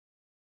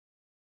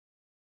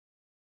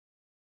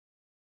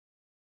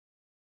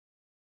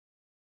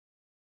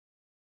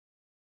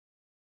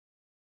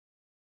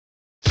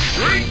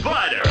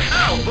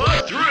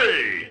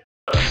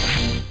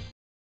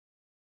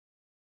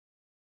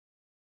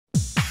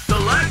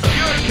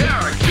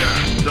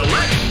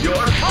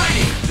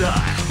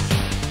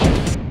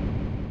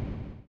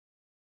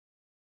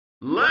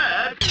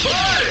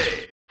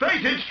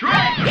Fated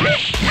strength!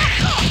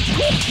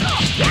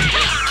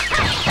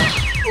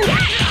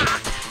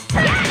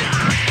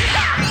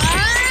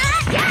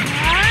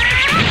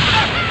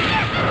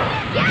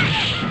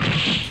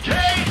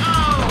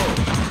 KO!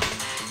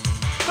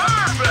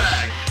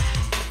 Perfect!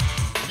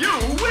 You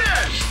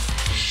win!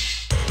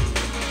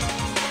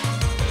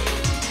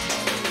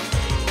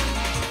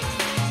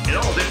 It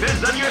all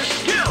depends on your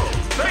skill!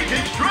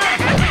 Fated strength!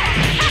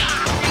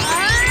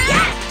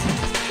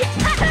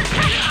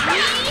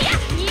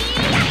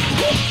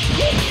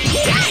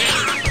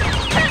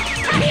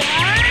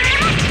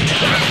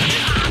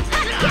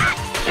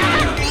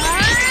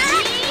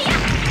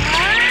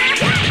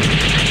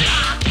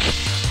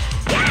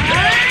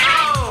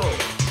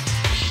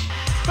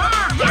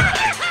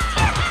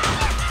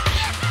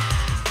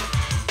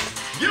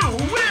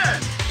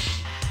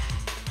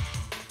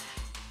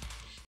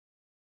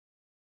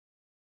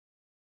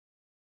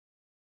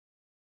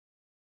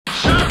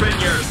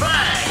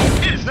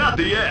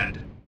 The end.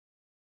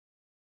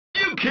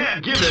 You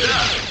can't give it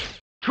up.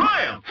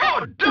 Triumph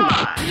or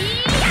die.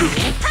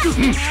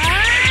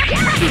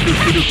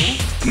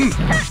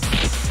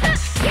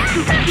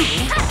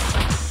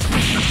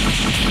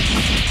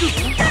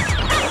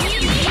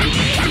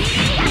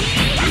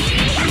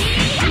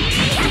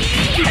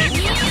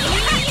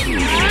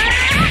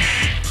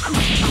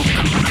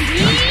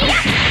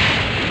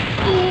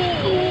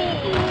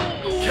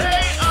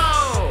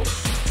 KO.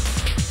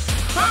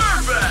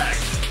 Perfect.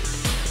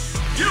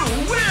 You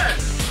win!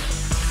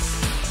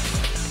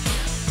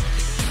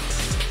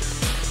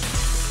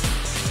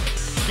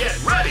 Get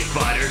ready,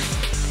 fighters!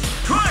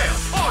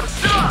 Triumph or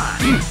die!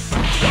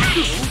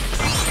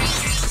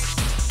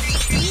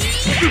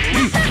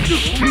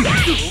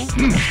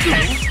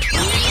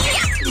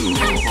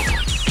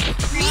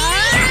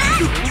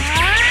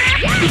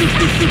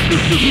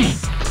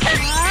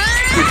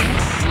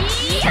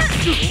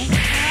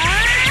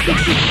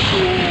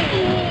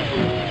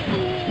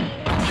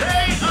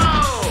 KO!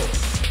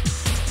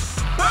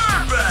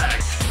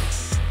 Perfect!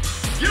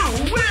 You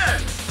win!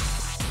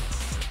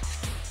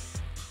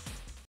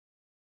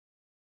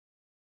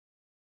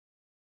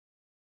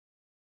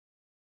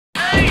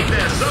 Ain't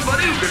there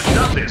somebody who can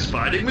stop this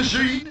fighting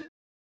machine?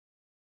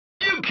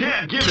 You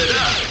can't give it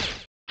up!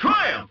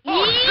 Triumph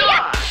or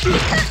die!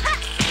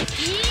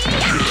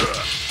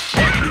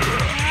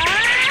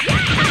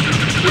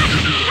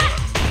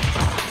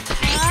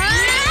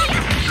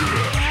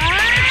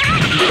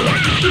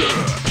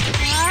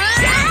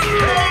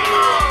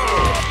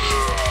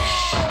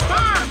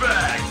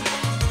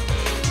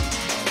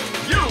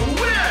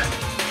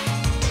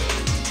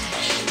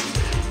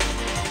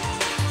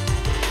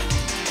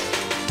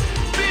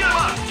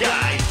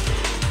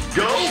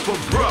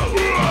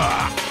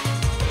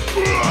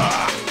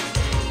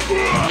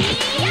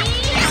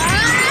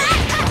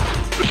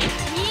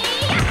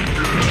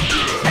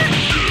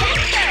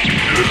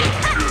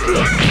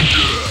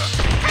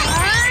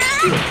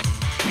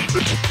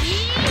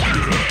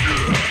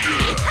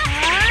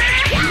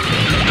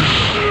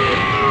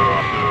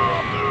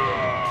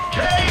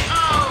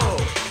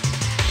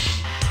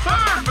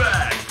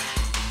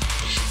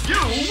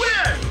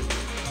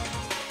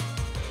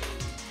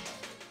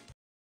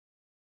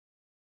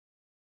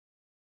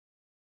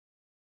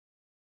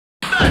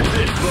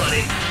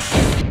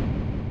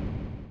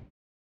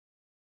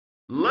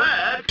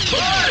 Let's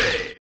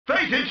party!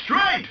 Face it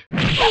straight!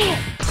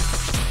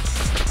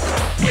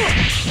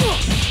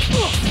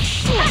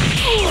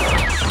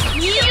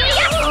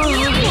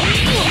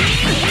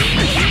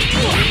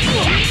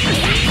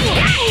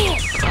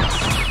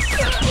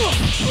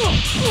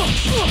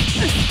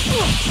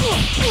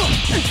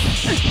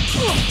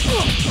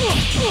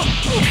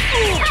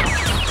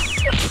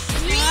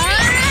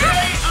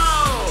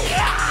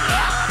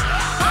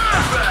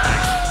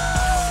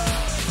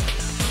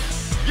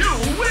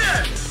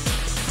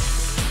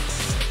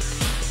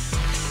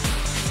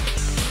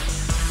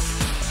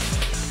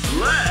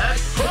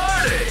 Let's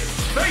party!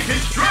 Face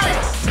it straight!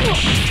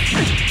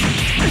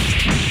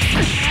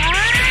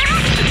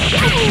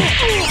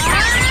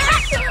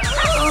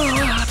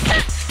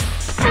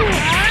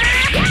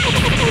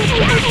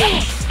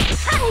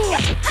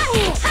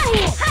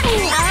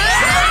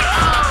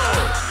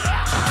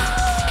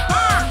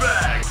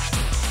 Perfect!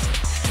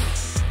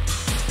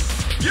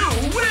 You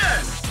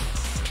win!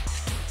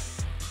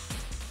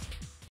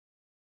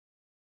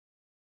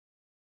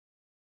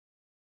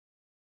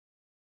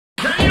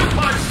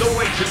 The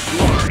way to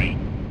glory.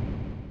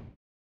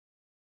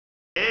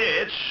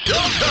 It's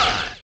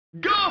showtime!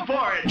 Go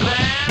for it, man!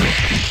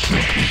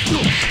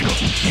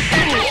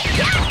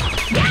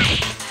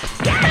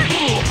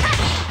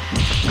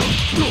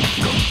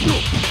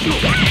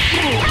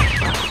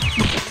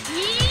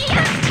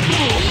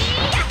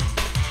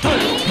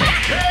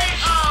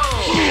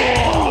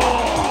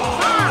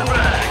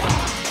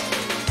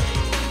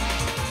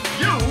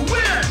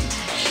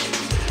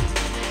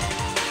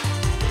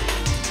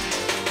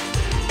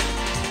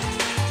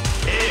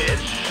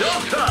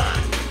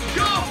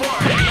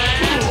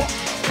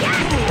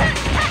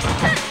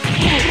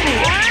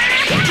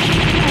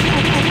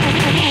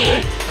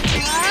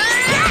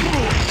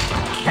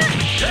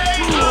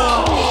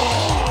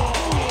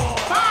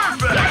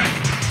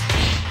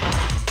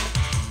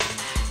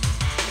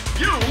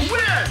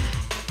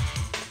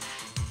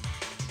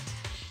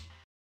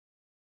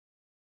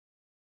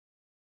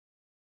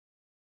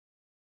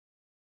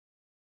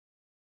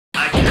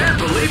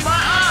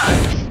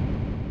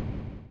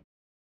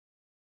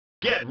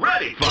 Get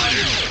ready,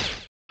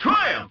 fighters!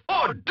 Triumph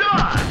or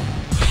die!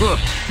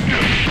 Perfect!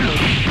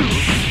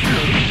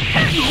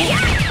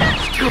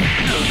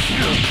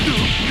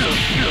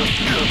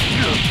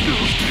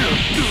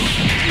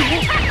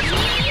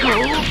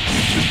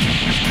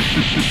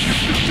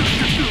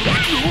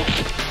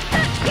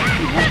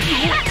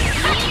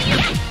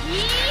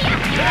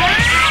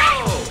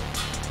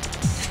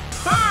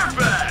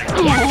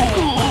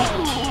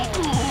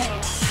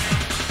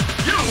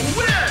 You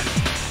win!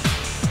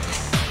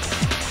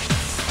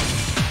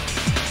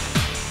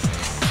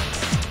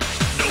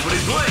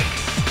 Nobody's blink!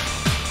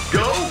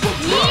 Go for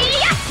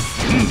broke!